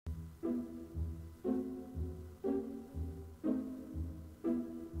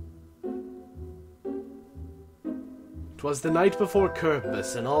'Twas the night before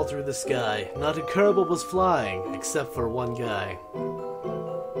Kerbmas, and all through the sky, not a Kerbal was flying, except for one guy.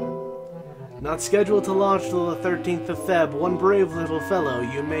 Not scheduled to launch till the 13th of Feb, one brave little fellow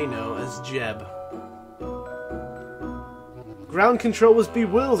you may know as Jeb. Ground control was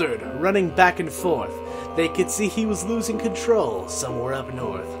bewildered, running back and forth. They could see he was losing control somewhere up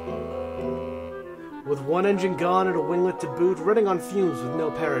north. With one engine gone and a winglet to boot, running on fumes with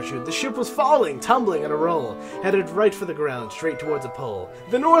no parachute, the ship was falling, tumbling on a roll, headed right for the ground, straight towards a pole.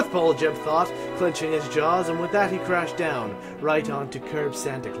 The North Pole, Jeb thought, clenching his jaws, and with that he crashed down, right onto Kerb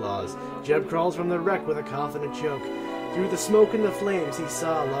Santa Claus. Jeb crawls from the wreck with a cough and a choke. Through the smoke and the flames he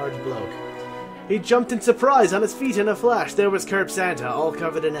saw a large bloke. He jumped in surprise, on his feet in a flash. There was Kerb Santa, all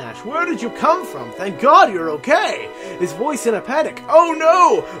covered in ash. "Where did you come from? Thank God you're okay!" His voice in a panic. "Oh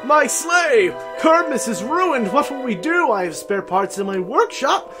no! My sleigh! Kerbmas is ruined! What will we do? I have spare parts in my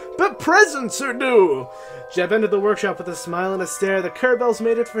workshop, but presents are due!" Jeb entered the workshop with a smile and a stare. The Kerbals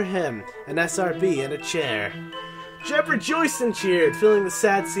made it for him, an SRB and a chair. Jeb rejoiced and cheered, filling the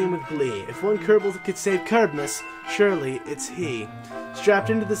sad scene with glee. If one Kerbal could save Kerbmas, surely it's he. Strapped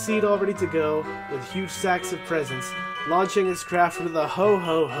into the seat all ready to go, with huge sacks of presents, launching his craft with a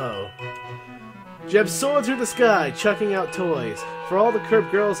ho-ho-ho. Jeb soared through the sky, chucking out toys, for all the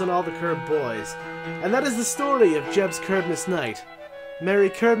Kerb girls and all the Kerb boys. And that is the story of Jeb's Kerbmas night.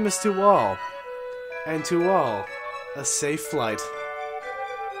 Merry Kerbmas to all, and to all, a safe flight.